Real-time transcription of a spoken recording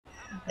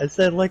I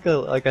said like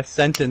a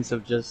sentence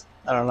of just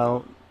I don't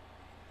know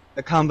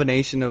a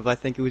combination of I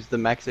think it was the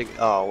Mexican.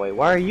 Oh wait,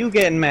 why are you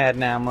getting mad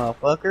now,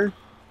 motherfucker?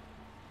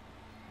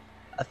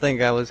 I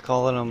think I was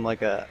calling him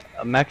like a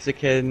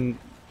Mexican,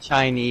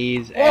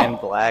 Chinese, and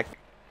Whoa! black.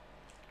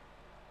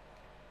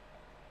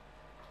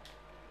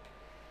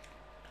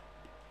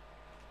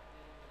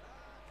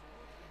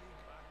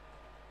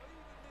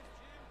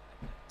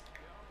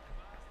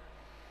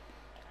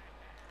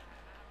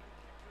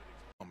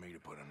 Want me to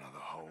put another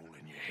hole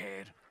in your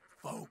head?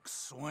 Folks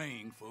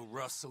swing for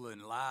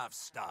rustling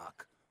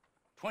livestock.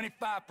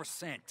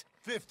 25%.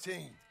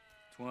 15.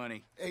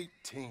 20.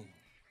 18.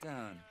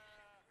 Done.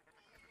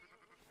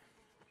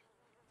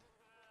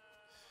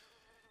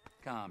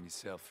 Calm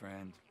yourself,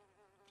 friend.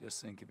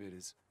 Just think of it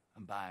as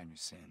I'm buying your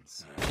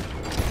sins.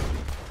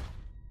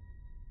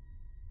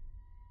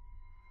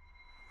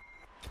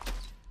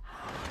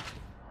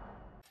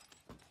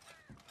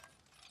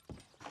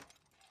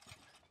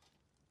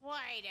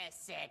 Wait a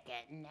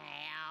second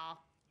now.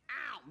 I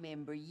don't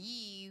remember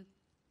you.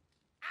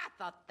 I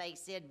thought they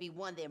said be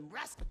one of them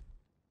rustlers.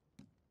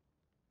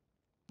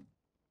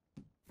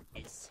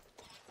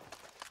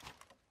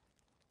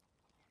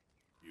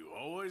 You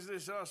always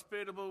this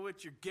hospitable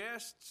with your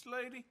guests,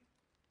 lady?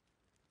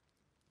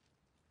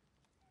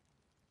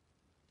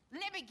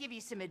 Let me give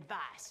you some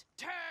advice.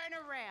 Turn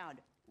around.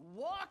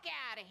 Walk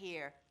out of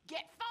here.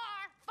 Get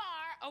far,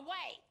 far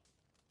away.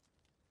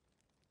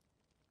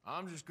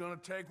 I'm just gonna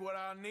take what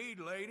I need,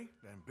 lady,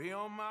 then be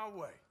on my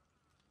way.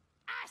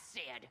 I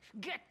said,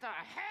 get the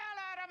hell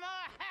out of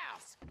my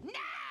house.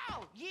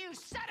 Now, you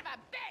son of a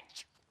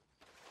bitch!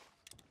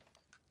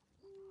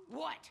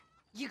 What?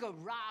 You gonna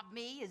rob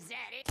me? Is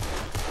that it?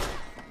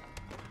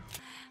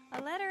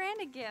 A letter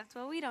and a gift.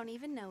 Well, we don't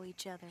even know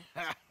each other.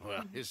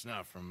 Well, it's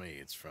not from me.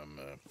 It's from,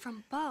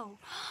 From Bo.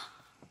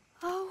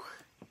 Oh,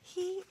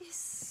 he is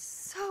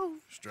so...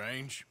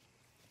 Strange.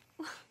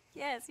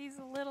 Yes, he's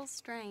a little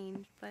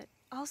strange, but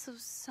also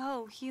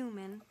so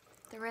human.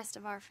 The rest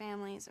of our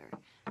families are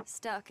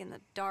stuck in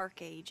the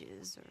dark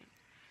ages, or,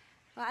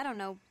 well, I don't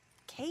know,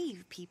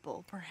 cave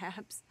people,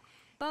 perhaps.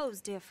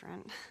 Bo's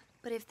different,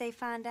 but if they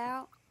find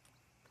out,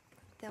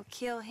 they'll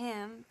kill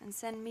him and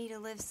send me to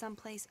live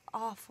someplace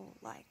awful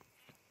like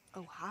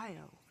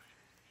Ohio.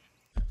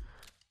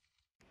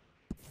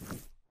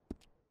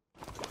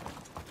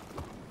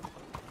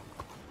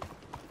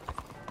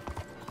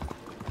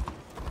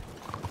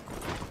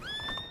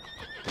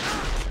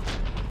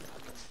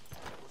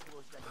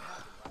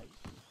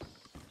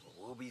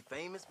 We'll be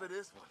famous for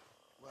this one.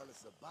 Well,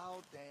 it's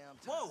about damn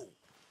time. Whoa!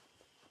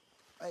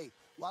 Hey,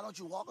 why don't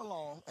you walk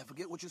along and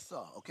forget what you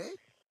saw, okay?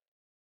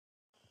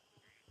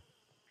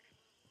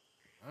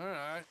 All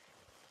right.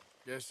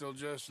 Guess they'll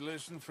just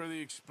listen for the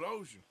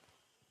explosion.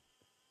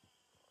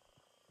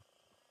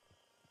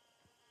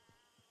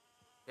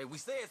 Hey, we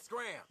said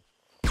scram.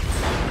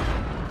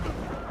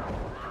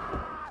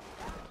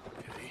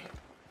 Okay.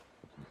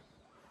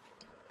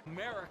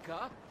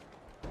 America,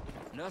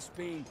 and us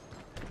being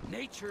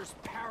nature's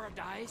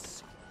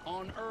paradise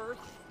on Earth,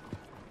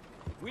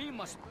 we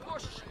must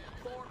push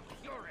for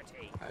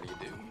purity. How do you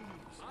do?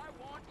 I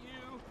want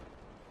you,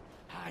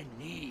 I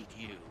need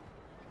you,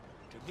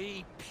 to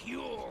be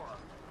pure.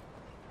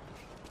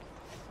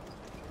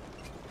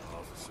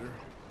 Officer.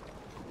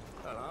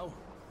 Hello.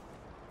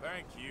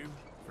 Thank you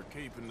for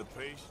keeping the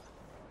peace.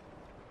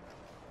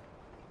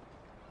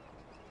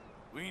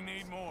 We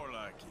need more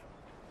like you.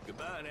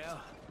 Goodbye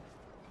now.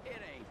 It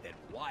ain't that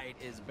white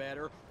is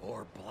better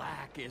or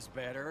black is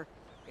better.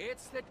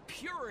 It's that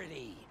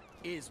purity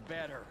is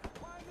better.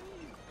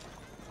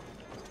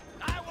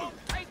 I won't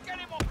take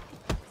any more.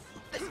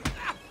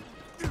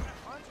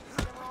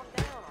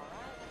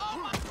 Oh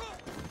my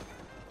God!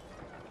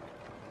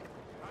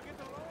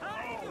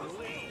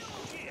 Holy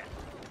shit!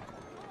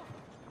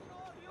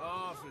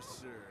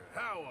 Officer,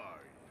 how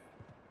are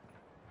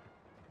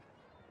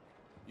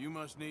you? You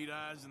must need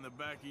eyes in the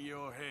back of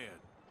your head.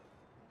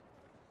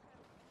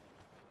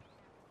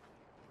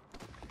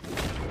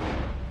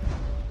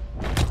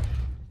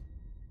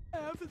 I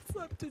haven't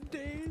slept in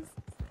days.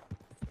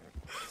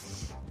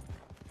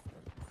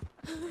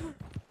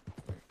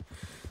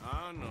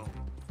 I know.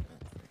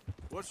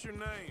 What's your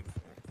name,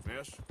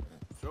 miss?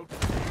 It's okay.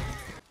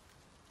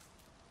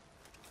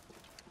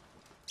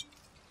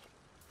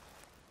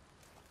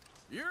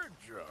 You're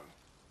drunk.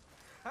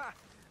 Ha!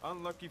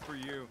 Unlucky for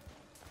you.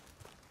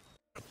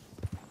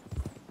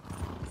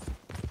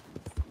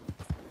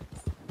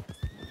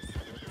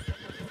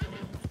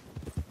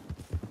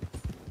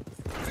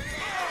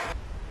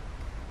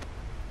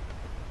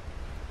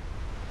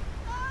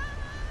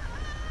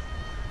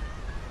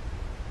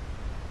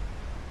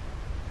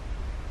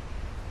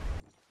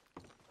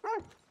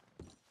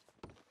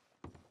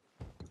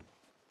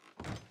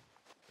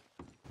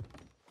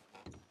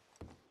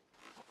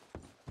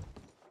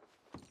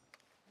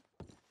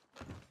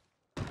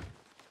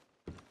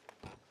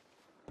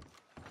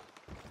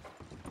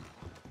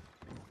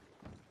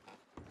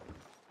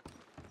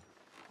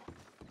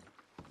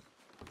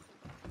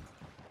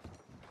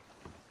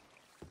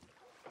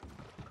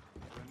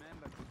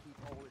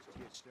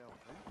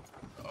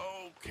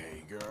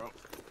 Okay, girl.